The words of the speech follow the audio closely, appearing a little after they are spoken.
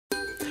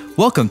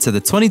Welcome to the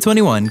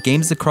 2021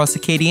 Games Across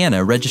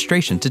Acadiana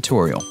registration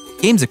tutorial.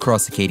 Games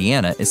Across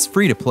Acadiana is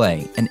free to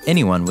play, and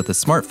anyone with a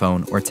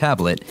smartphone or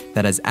tablet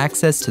that has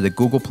access to the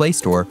Google Play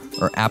Store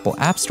or Apple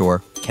App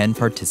Store can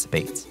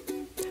participate.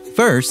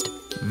 First,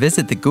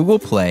 visit the Google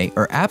Play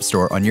or App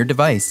Store on your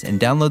device and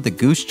download the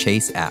Goose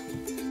Chase app.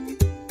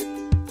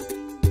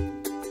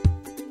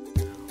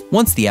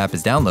 Once the app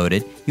is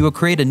downloaded, you will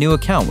create a new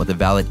account with a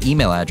valid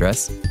email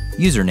address,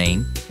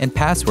 username, and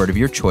password of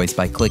your choice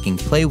by clicking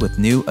Play with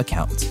New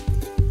Account.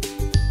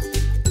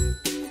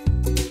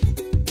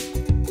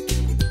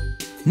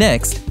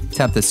 Next,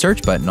 tap the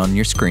search button on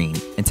your screen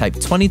and type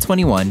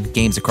 2021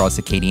 Games Across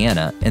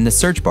Acadiana in the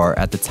search bar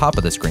at the top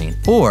of the screen,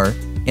 or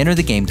enter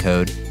the game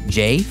code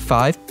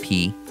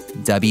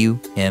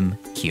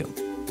J5PWMQ.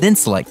 Then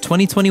select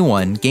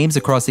 2021 Games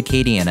Across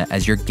Acadiana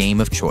as your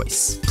game of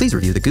choice. Please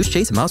review the Goose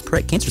Chase and Miles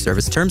Perret Cancer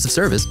Service Terms of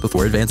Service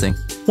before advancing.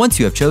 Once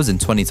you have chosen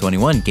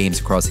 2021 Games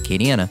Across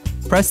Acadiana,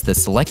 press the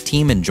Select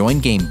Team and Join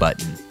Game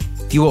button.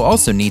 You will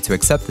also need to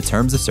accept the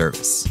Terms of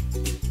Service.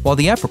 While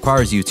the app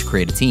requires you to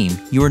create a team,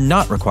 you are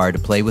not required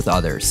to play with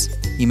others.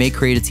 You may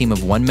create a team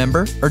of one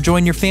member or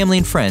join your family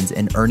and friends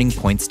in earning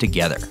points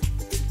together.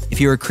 If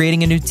you are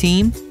creating a new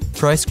team,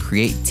 press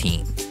Create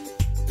Team.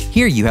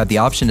 Here you have the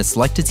option to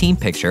select a team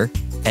picture,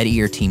 edit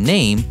your team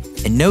name,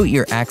 and note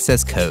your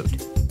access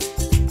code.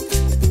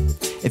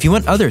 If you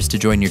want others to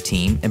join your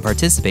team and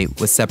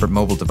participate with separate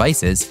mobile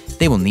devices,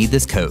 they will need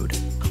this code.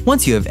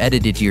 Once you have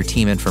edited your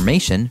team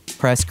information,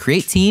 press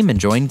Create Team and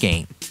Join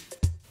Game.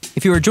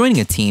 If you are joining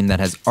a team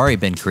that has already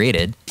been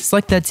created,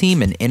 select that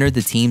team and enter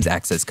the team's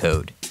access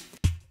code.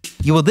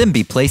 You will then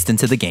be placed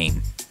into the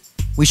game.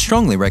 We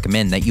strongly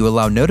recommend that you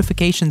allow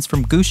notifications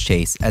from Goose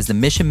Chase, as the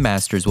mission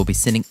masters will be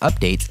sending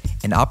updates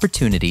and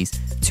opportunities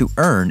to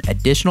earn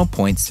additional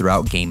points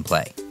throughout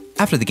gameplay.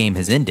 After the game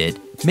has ended,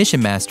 mission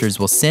masters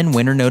will send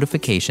winner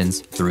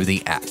notifications through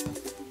the app.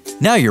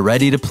 Now you're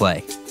ready to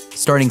play.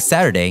 Starting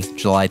Saturday,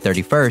 July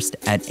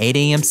 31st at 8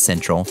 a.m.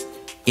 Central,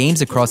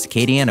 Games Across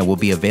Acadiana will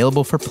be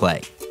available for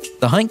play.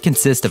 The hunt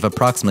consists of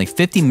approximately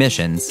 50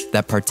 missions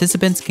that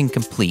participants can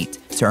complete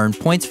to earn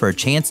points for a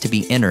chance to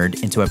be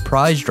entered into a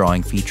prize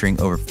drawing featuring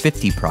over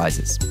 50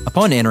 prizes.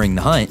 Upon entering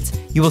the hunt,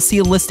 you will see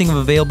a listing of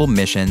available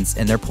missions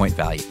and their point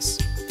values.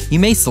 You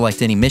may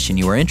select any mission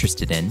you are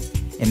interested in,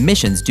 and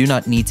missions do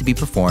not need to be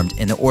performed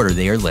in the order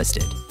they are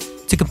listed.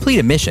 To complete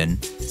a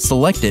mission,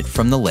 select it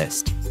from the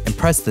list and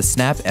press the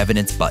Snap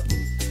Evidence button.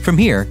 From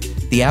here,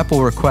 the app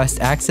will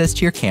request access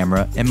to your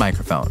camera and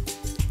microphone.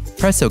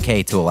 Press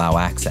OK to allow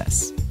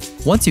access.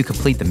 Once you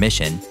complete the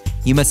mission,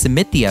 you must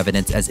submit the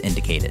evidence as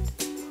indicated.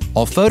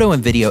 All photo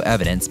and video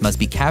evidence must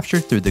be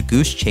captured through the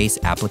Goose Chase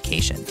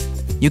application.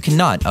 You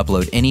cannot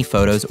upload any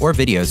photos or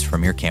videos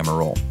from your camera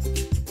roll.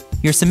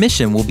 Your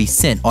submission will be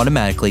sent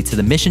automatically to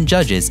the mission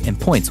judges and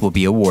points will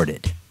be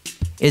awarded.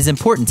 It is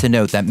important to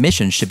note that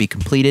missions should be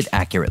completed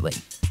accurately.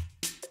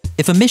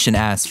 If a mission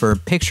asks for a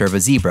picture of a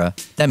zebra,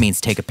 that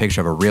means take a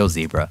picture of a real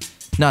zebra,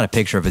 not a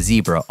picture of a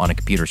zebra on a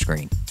computer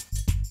screen.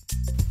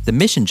 The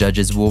mission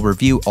judges will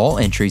review all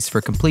entries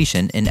for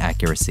completion and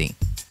accuracy.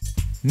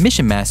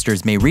 Mission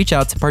masters may reach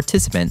out to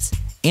participants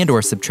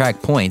and/or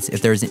subtract points if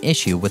there is an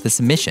issue with a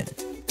submission.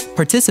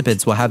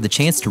 Participants will have the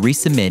chance to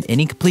resubmit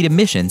any completed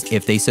missions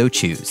if they so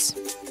choose.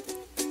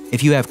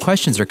 If you have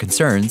questions or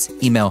concerns,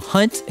 email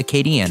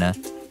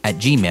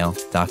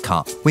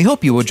huntacadiana@gmail.com. We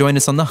hope you will join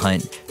us on the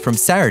hunt from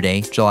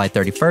Saturday, July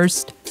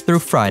 31st through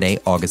Friday,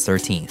 August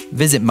 13th.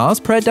 Visit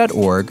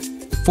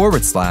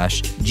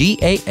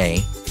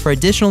milesperret.org/GAA for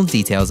additional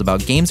details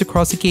about Games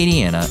Across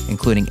Acadiana,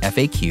 including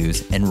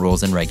FAQs and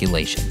rules and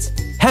regulations.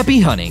 Happy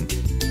hunting!